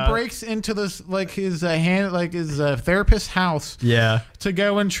goes and breaks into this his therapist's house. Yeah. To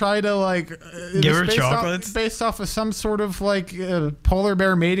go and try to give her chocolates based off of some sort of polar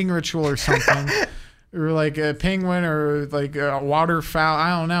bear mating ritual or something. Or like a penguin or like a waterfowl.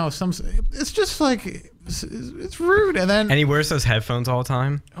 I don't know. It's just like. It's rude, and he wears those headphones all the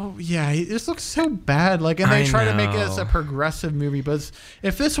time. Oh yeah, he just looks so bad. And they try to make it as a progressive movie, but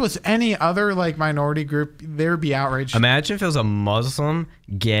if this was any other minority group, they would be outraged. Imagine if it was a Muslim,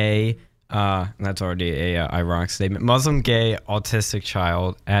 gay, that's already a ironic statement. Muslim, gay, autistic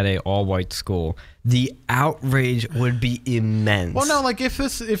child at a all-white school. The outrage would be immense. Well, no,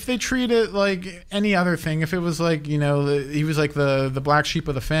 if they treat it like any other thing, if it was he was like the black sheep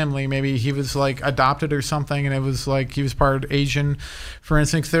of the family, maybe he was adopted or something, and it was he was part Asian, for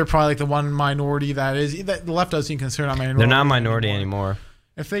instance, they're probably the one minority that the left doesn't consider a minority. They're not a minority anymore.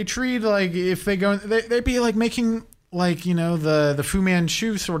 If they treat if they go, they'd be making. The Fu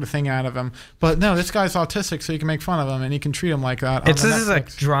Manchu sort of thing out of him, but no, this guy's autistic, so you can make fun of him and you can treat him like that. This is a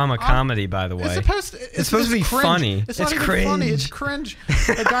drama comedy, by the way. It's supposed to be cringe. Funny. It's not even cringe. Funny. It's cringe.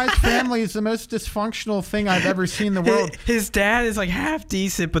 The guy's family is the most dysfunctional thing I've ever seen in the world. His dad is half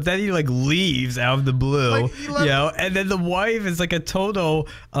decent, but then he leaves out of the blue, and then the wife is a total.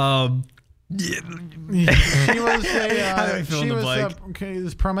 She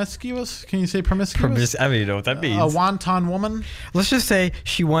was promiscuous. Can you say promiscuous? I don't even know what that means. A wonton woman. Let's just say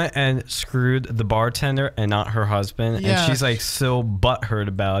she went and screwed the bartender and not her husband, and she's so butthurt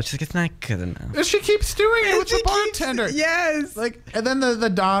about it. She's like, it's not good enough. And she keeps doing it with the bartender. Yes. And then the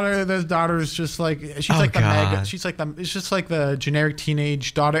daughter, those daughters, just she's the mega. She's it's just the generic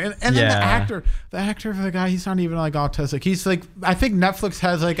teenage daughter. And then the actor for the guy, he's not even autistic. He's I think Netflix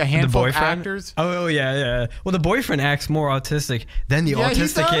has a handful of actors. Oh yeah. Well, the boyfriend acts more autistic than the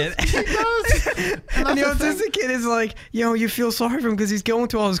autistic kid. He does. And the autistic kid is you feel sorry for him because he's going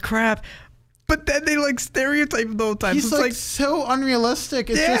through all this crap. But then they stereotype him the whole time. He's so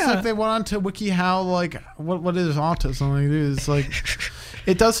unrealistic. It's just they went on to WikiHow what is autism? It's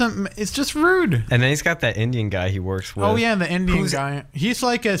it doesn't. It's just rude. And then he's got that Indian guy he works with. Oh yeah, the Indian guy. He's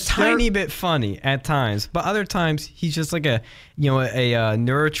a tiny bit funny at times, but other times he's just a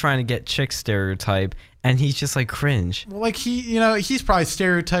nerd trying to get chick stereotype, and he's just cringe. Well, he's probably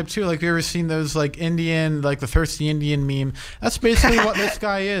stereotyped too. Have you ever seen those Indian, the thirsty Indian meme? That's basically what this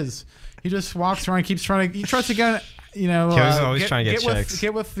guy is. He just walks around, he tries to get. He was always trying to get chicks.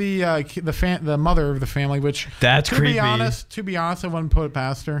 Get with the mother of the family, which that's creepy. To be honest, I wouldn't put it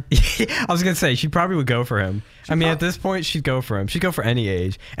past her. I was gonna say she probably would go for him. At this point, she'd go for him. She'd go for any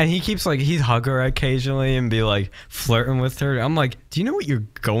age. And he keeps he'd hug her occasionally and be flirting with her. I'm do you know what you're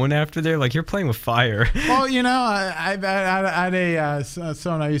going after there? You're playing with fire. Well, I had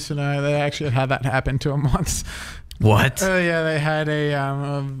someone I used to know. They actually had that happen to him once. What? Oh yeah, they had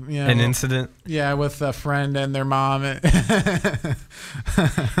an incident. Yeah, with a friend and their mom. You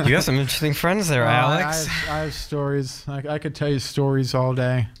got some interesting friends there, Alex. I have stories. I could tell you stories all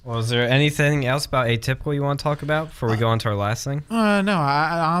day. Well, is there anything else about Atypical you want to talk about before we go on to our last thing? No,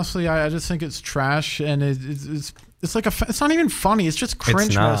 I honestly just think it's trash, and it's it's not even funny. It's just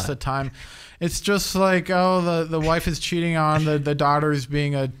cringe most of the time. It's just the wife is cheating on the daughter's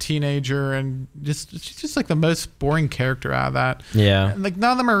being a teenager, and she's just the most boring character out of that. Yeah. And,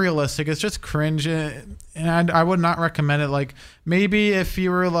 none of them are realistic. It's just cringe, and I would not recommend it. Maybe if you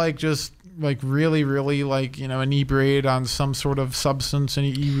were just really, really inebriated on some sort of substance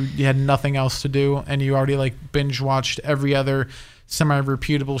and you had nothing else to do and you already binge watched every other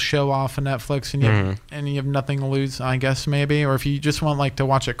semi-reputable show off of Netflix and you have nothing to lose, I guess, maybe. Or if you just want to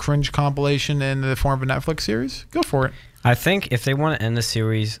watch a cringe compilation in the form of a Netflix series, go for it. I think if they want to end the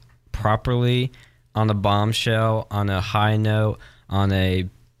series properly, on a bombshell, on a high note, on a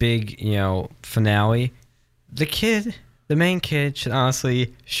big, finale, the main kid should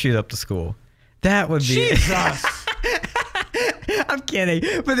honestly shoot up the school. That would be... Jesus! I'm kidding,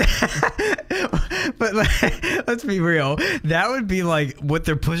 but let's be real. That would be like what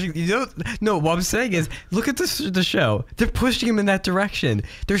they're pushing. No, what I'm saying is, look at the show. They're pushing him in that direction.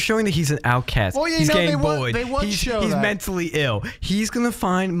 They're showing that he's an outcast. Well, he's getting bullied. He's that. mentally ill. He's gonna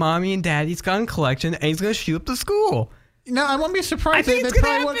find mommy and daddy's gun collection, and he's gonna shoot up the school. No, I wouldn't be surprised. I think it's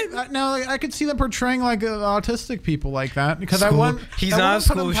gonna happen. No, I could see them portraying like autistic people like that because he's not a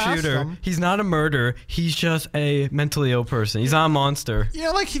school shooter. He's not a murderer. He's just a mentally ill person. He's not a monster.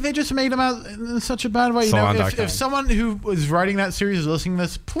 They just made him out in such a bad way. If someone who was writing that series is listening to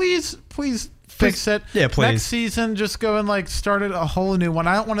this, please fix it. Yeah, please. Next season, just go and start it a whole new one.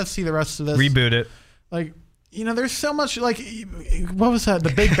 I don't want to see the rest of this. Reboot it. There's so much what was that?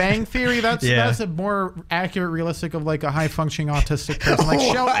 The Big Bang Theory. That's a more accurate, realistic of a high functioning autistic person like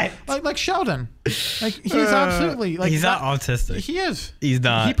Sheldon. He's absolutely he's not autistic. He is. He's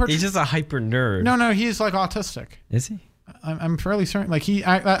not. He's just a hyper nerd. No, he's autistic. Is he? I'm fairly certain.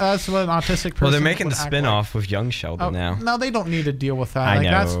 That's what an autistic person. Well, they're making the spin-off with young Sheldon now. No, they don't need to deal with that. I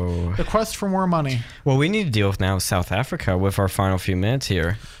know. That's the quest for more money. Well, we need to deal with now South Africa with our final few minutes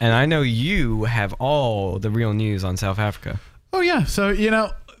here. And I know you have all the real news on South Africa. Oh, yeah. So,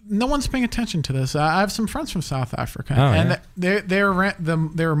 no one's paying attention to this. I have some friends from South Africa, there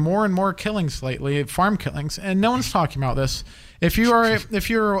are more and more killings lately, farm killings, and no one's talking about this. If it's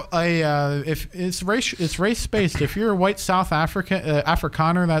race based, if you're a white South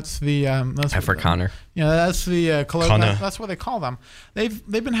Afrikaner, that's the Afrikaner. That's the colloquial. That's what they call them. They've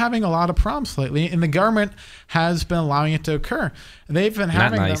been having a lot of problems lately, and the government has been allowing it to occur. They've been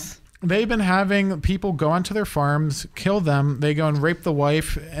having They've been having people go onto their farms, kill them. They go and rape the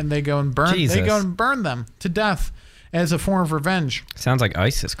wife, and they go and burn. Jesus. They go and burn them to death as a form of revenge. Sounds like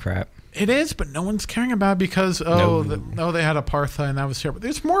ISIS crap. It is, but no one's caring about it because they had apartheid and that was terrible.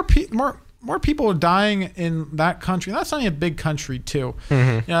 There's more people dying in that country. That's not even a big country too.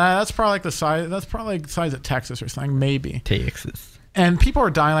 Mm-hmm. That's probably the size. That's probably the size of Texas or something, maybe. Texas. And people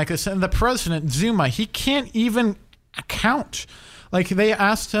are dying like this. And the president Zuma, he can't even count. They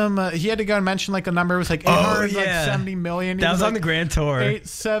asked him, he had to go and mention a number. It was 870 million. That was on the Grand Tour.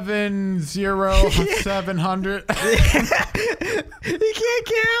 870-700. He can't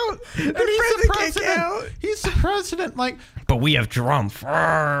count. And he's the president. He's the president. But we have Trump.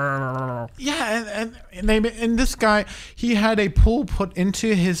 Yeah, and this guy, he had a pool put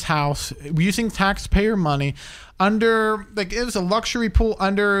into his house using taxpayer money. Under it was a luxury pool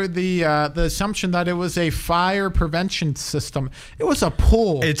under the assumption that it was a fire prevention system. It was a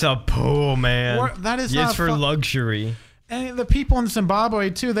pool. It's a pool, man. That is not for luxury. And the people in Zimbabwe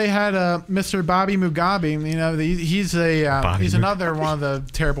too. They had Mr. Bobby Mugabe. He's another one of the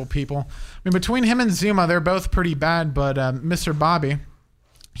terrible people. I mean, between him and Zuma, they're both pretty bad. But Mr. Bobby,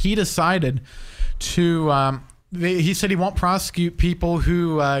 he decided to. He said he won't prosecute people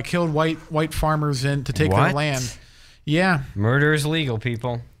who killed white farmers to take their land. Yeah, murder is legal,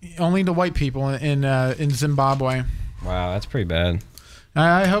 people. Only to white people in Zimbabwe. Wow, that's pretty bad.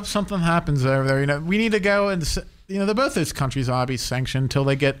 I hope something happens over there. We need to go and both those countries ought to be sanctioned until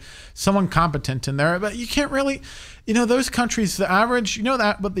they get someone competent in there. But you can't really, those countries. The average,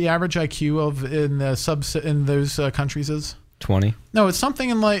 what the average IQ of in those countries is. 20. No, it's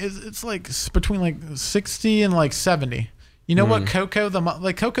something in it's between 60 and 70. You know what? Coco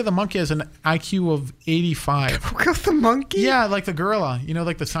the monkey has an IQ of 85. Coco the monkey? Yeah, the gorilla.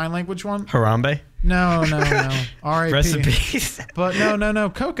 The sign language one. Harambe? No. R.I.P. Recipes. But no.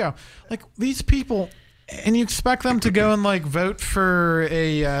 Coco. These people, and you expect them to go and vote for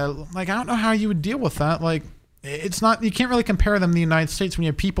a I don't know how you would deal with that. It's not, you can't really compare them to the United States when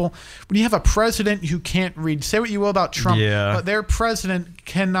you have a president who can't read. Say what you will about Trump, but their president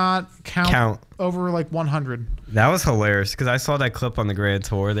cannot count over 100. That was hilarious because I saw that clip on the Grand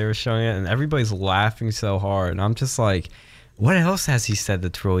Tour. They were showing it and everybody's laughing so hard. And I'm just like, what else has he said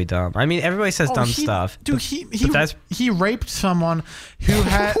that's really dumb? I mean, everybody says dumb stuff. Dude, he raped someone who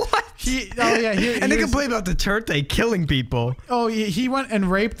had... What? And they complain about Duterte killing people. Oh, he went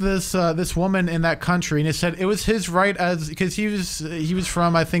and raped this woman in that country, and he said it was his right because he was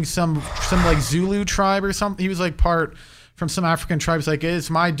from, I think, some Zulu tribe or something. He was part from some African tribes.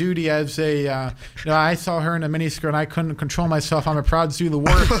 It's my duty as a I saw her in a miniskirt and I couldn't control myself. I'm a proud Zulu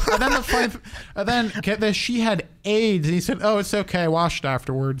warrior. and then get this, she had AIDS, and he said, "Oh, it's okay. I washed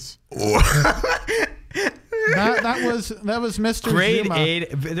afterwards." That was Mr. Grade Zuma. 8.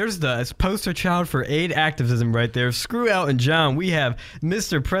 There's the poster child for aid activism right there. Screw Elton John. We have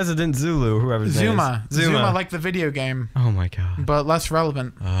Mr. President Zulu, whoever his name is. Zuma, like the video game. Oh my God. But less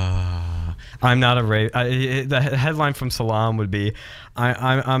relevant. I'm not a rape. The headline from Salam would be,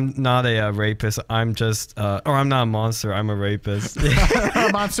 I'm not a rapist. I'm just, or I'm not a monster. I'm a rapist. A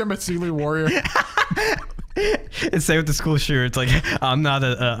monster Matsulu warrior. And say with the school shooter, it's like I'm not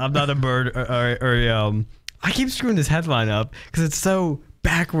a bird or I keep screwing this headline up because it's so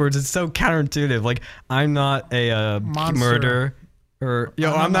backwards. It's so counterintuitive. Like I'm not a murderer, or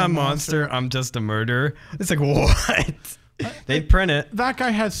I'm not a monster. I'm just a murderer. It's like what? They'd print it. That guy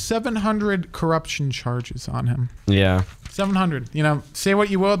has 700 corruption charges on him. Yeah. 700. Say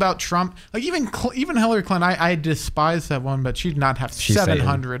what you will about Trump. Like even Hillary Clinton, I despise that one, but she did not have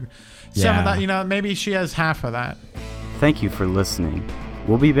 700. Yeah. Maybe she has half of that. Thank you for listening.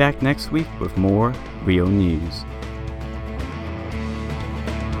 We'll be back next week with more Real News.